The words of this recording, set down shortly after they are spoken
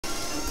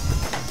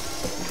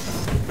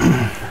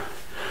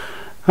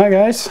Hi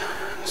guys,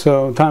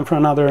 so time for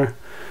another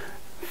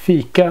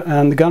fika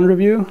and gun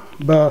review,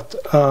 but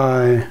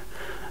I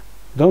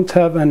don't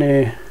have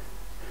any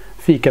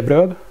fika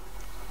bröd,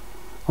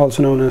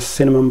 also known as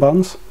cinnamon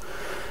buns,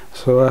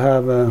 so I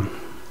have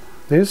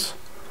this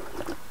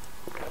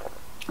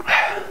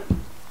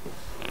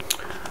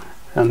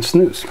and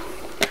snus.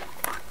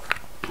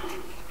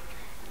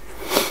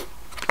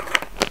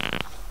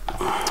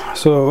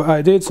 So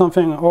I did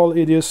something all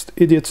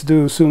idiots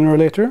do sooner or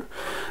later.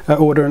 I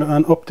ordered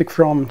an optic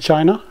from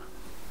China.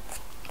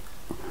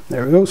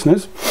 There we go,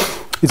 snus.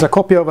 It's a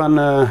copy of an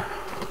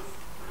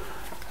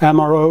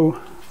MRO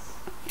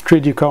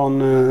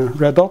Trijicon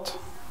red dot.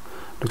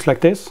 Looks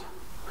like this.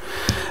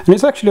 And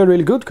it's actually a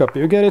really good copy.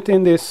 You get it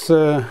in this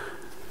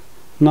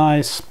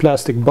nice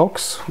plastic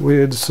box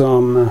with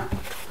some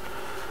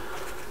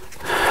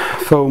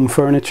foam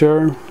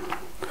furniture.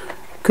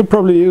 Could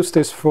probably use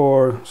this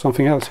for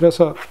something else. There's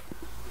a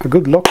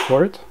good lock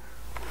for it,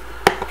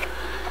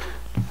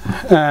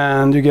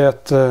 and you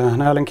get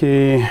an Allen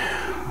key,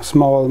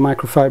 small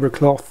microfiber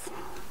cloth,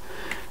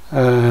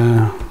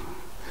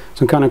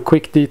 some kind of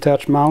quick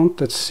detach mount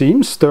that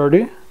seems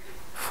sturdy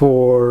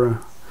for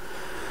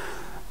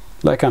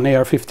like an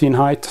AR-15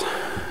 height,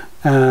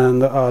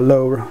 and a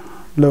low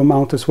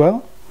mount as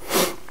well.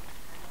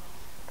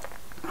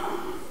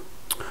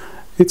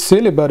 It's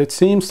silly, but it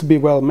seems to be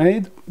well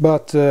made,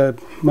 but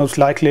most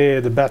likely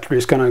the battery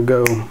is gonna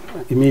go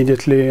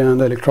immediately and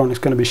the electronics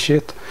gonna be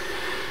shit.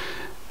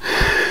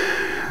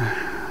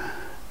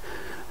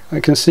 I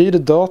can see the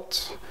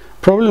dot.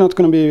 Probably not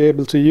gonna be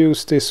able to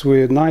use this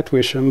with night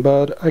vision,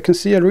 but I can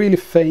see a really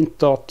faint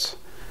dot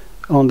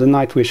on the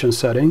night vision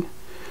setting.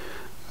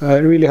 I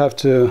really have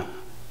to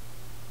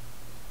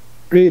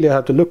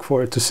look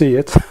for it to see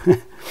it.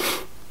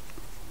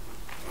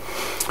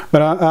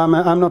 But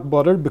I'm not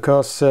bothered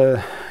because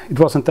it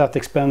wasn't that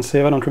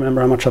expensive. I don't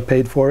remember how much I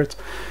paid for it.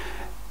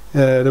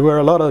 There were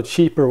a lot of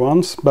cheaper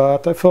ones,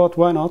 but I thought,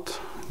 why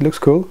not? It looks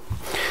cool.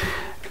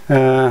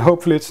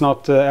 Hopefully it's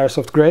not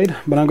airsoft grade,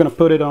 but I'm gonna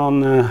put it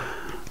on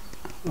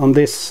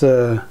this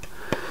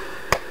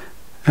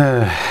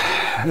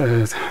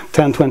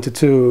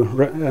 1022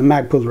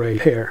 Magpul rail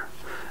here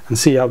and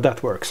see how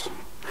that works.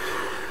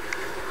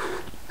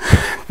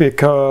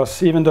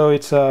 Because even though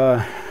it's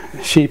a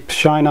cheap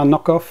China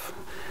knockoff,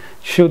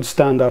 should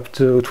stand up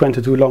to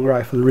 22 long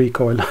rifle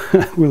recoil.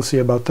 We'll see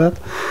about that.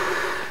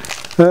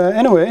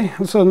 Anyway,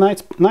 also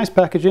nice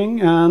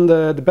packaging, and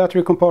the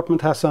battery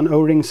compartment has an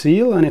O-ring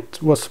seal, and it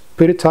was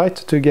pretty tight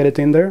to get it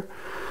in there.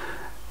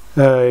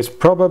 It's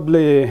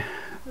probably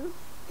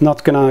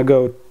not gonna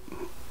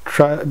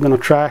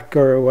track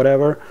or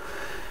whatever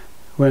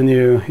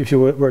if you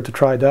were to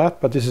try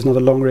that, but this is not a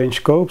long range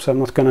scope, so I'm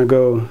not gonna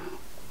go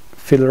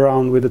fiddle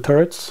around with the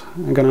turrets.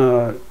 I'm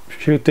gonna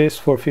shoot this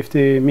for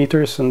 50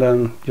 meters and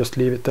then just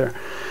leave it there.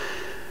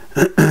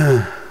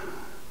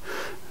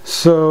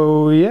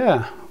 So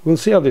yeah, we'll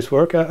see how this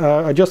works.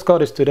 I just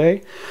got it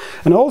today,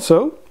 and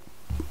also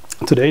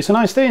today is a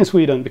nice day in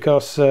Sweden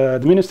because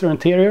the Minister of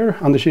Interior,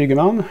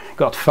 Ygeman,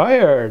 got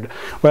fired.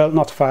 Well,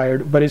 not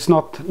fired, but it's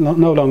no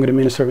longer the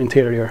Minister of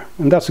Interior,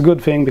 and that's a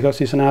good thing because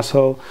he's an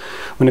asshole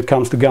when it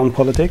comes to gun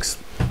politics,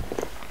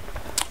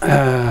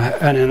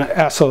 and an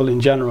asshole in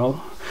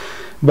general.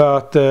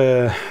 But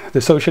the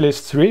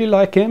socialists really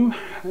like him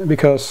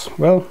because,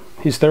 well,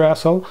 he's their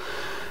asshole,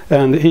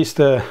 and he's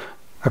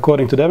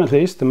according to them at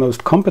least, the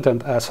most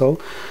competent asshole,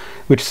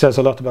 which says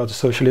a lot about the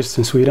socialists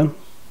in Sweden.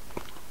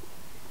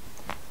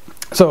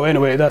 So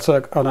anyway, that's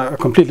on a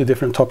completely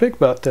different topic,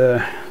 but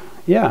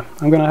yeah,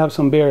 I'm gonna have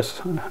some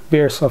beers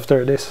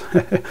after this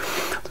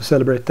to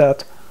celebrate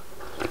that.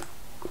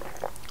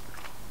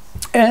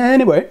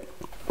 Anyway,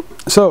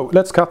 so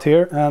let's cut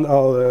here, and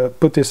I'll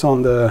put this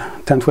on the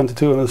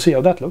 1022 and we'll see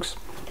how that looks.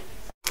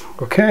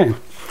 Okay,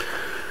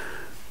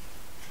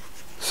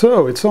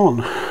 so it's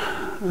on,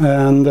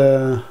 and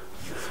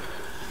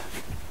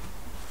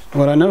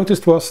what I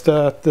noticed was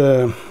that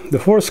the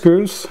 4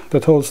 screws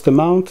that holds the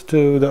mount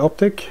to the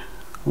optic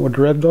or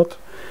the red dot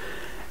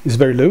is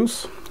very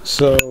loose.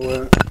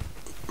 So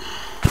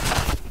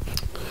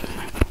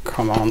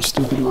come on,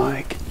 stupid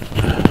mic.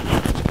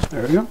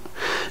 There we go.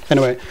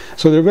 Anyway,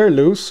 so they're very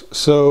loose,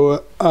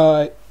 so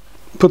I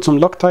put some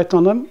Loctite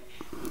on them,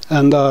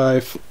 and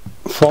I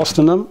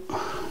fasten them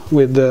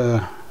with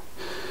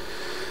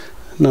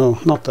no,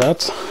 not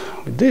that,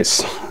 with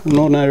this, an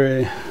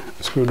ordinary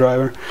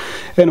screwdriver.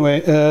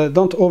 Anyway,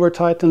 don't over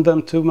tighten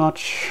them too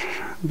much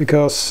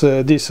because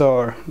these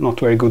are not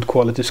very good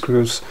quality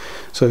screws,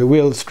 so you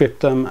will strip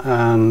them,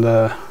 and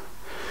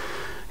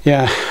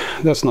yeah,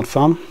 that's not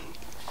fun.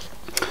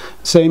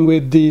 Same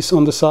with these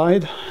on the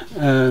side.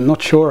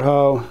 Not sure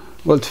how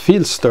well it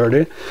feels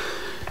sturdy,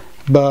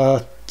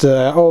 but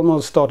I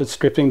almost started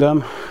stripping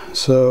them,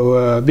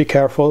 so be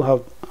careful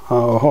how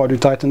hard you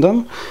tighten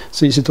them.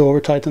 It's easy to over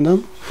tighten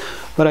them,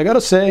 but I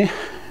gotta say,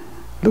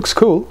 looks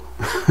cool.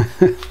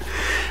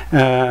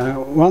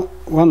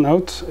 One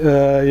note,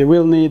 you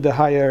will need the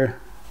higher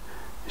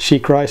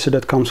cheek riser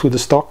that comes with the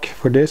stock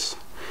for this,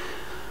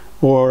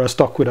 or a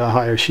stock with a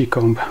higher cheek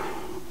comb.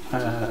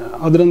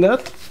 Other than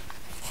that,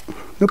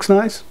 looks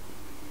nice.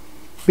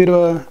 Bit of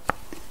a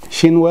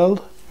chin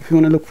weld if you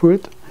want to look through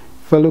it.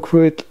 If I look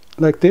through it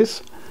like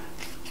this,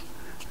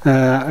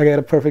 I get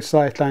a perfect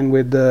sight line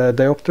with the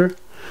diopter,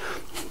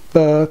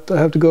 but I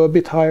have to go a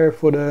bit higher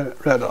for the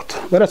red dot.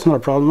 But that's not a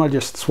problem, I'll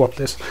just swap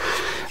this.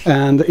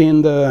 And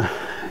in the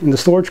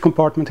storage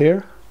compartment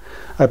here,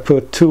 I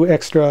put 2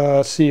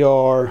 extra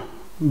CR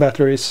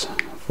batteries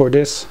for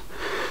this,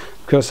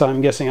 because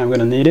I'm guessing I'm going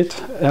to need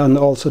it, and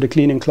also the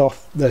cleaning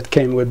cloth that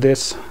came with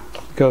this,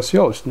 because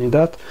you always need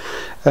that.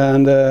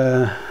 And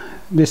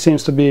this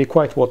seems to be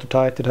quite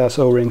watertight, it has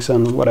O-rings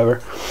and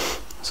whatever,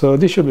 so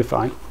this should be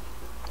fine.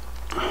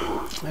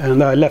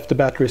 And I left the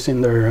batteries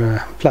in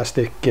their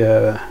plastic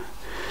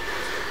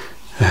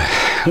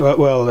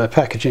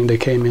packaging they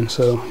came in,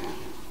 so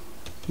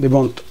they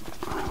won't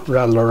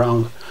rattle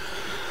around.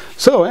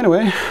 So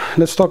anyway,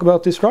 let's talk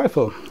about this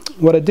rifle.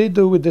 What I did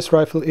do with this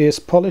rifle is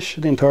polish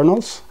the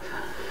internals,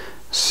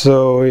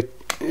 so it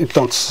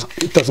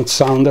doesn't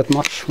sound that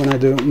much when I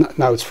do.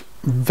 Now it's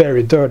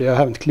very dirty, I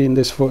haven't cleaned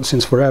this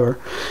since forever.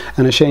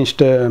 And I changed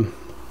the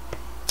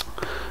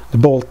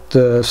bolt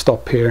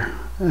stop here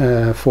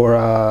for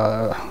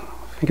I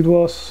think it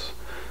was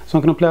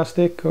some kind of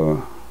plastic,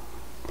 or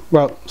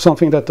well,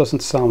 something that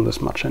doesn't sound as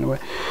much anyway.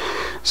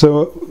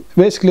 So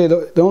basically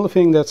the only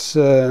thing that's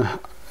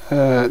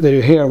that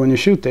you hear when you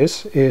shoot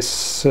this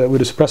is with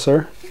the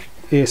suppressor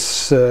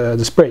is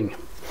the spring.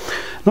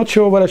 Not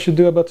sure what I should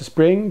do about the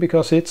spring,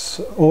 because it's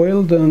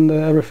oiled and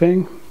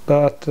everything,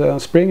 but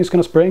spring is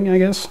gonna spring, I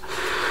guess.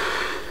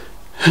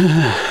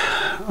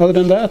 Other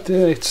than that,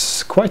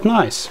 it's quite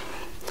nice.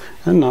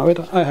 And now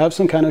I have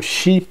some kind of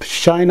cheap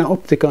China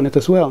optic on it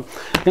as well.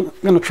 I'm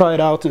gonna try it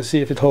out and see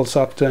if it holds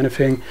up to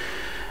anything.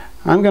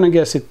 I'm gonna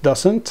guess it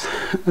doesn't.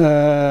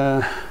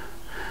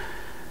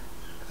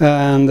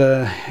 And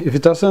if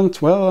it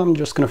doesn't, well, I'm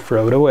just gonna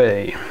throw it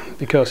away,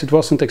 because it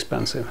wasn't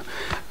expensive.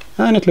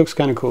 And it looks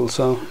kind of cool,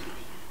 so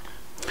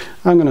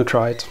I'm gonna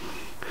try it.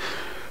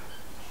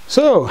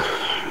 So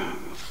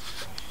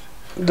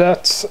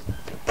that's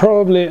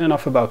probably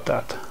enough about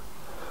that.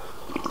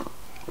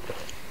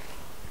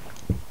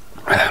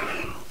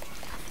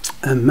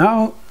 And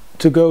now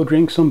to go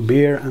drink some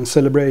beer and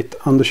celebrate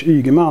Anders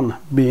Ygeman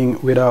being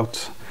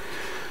without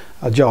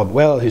a job.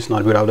 Well, he's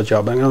not without a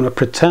job. I'm going to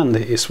pretend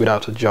he is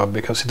without a job,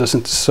 because he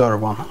doesn't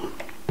deserve one.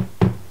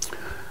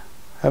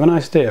 Have a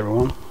nice day,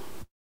 everyone.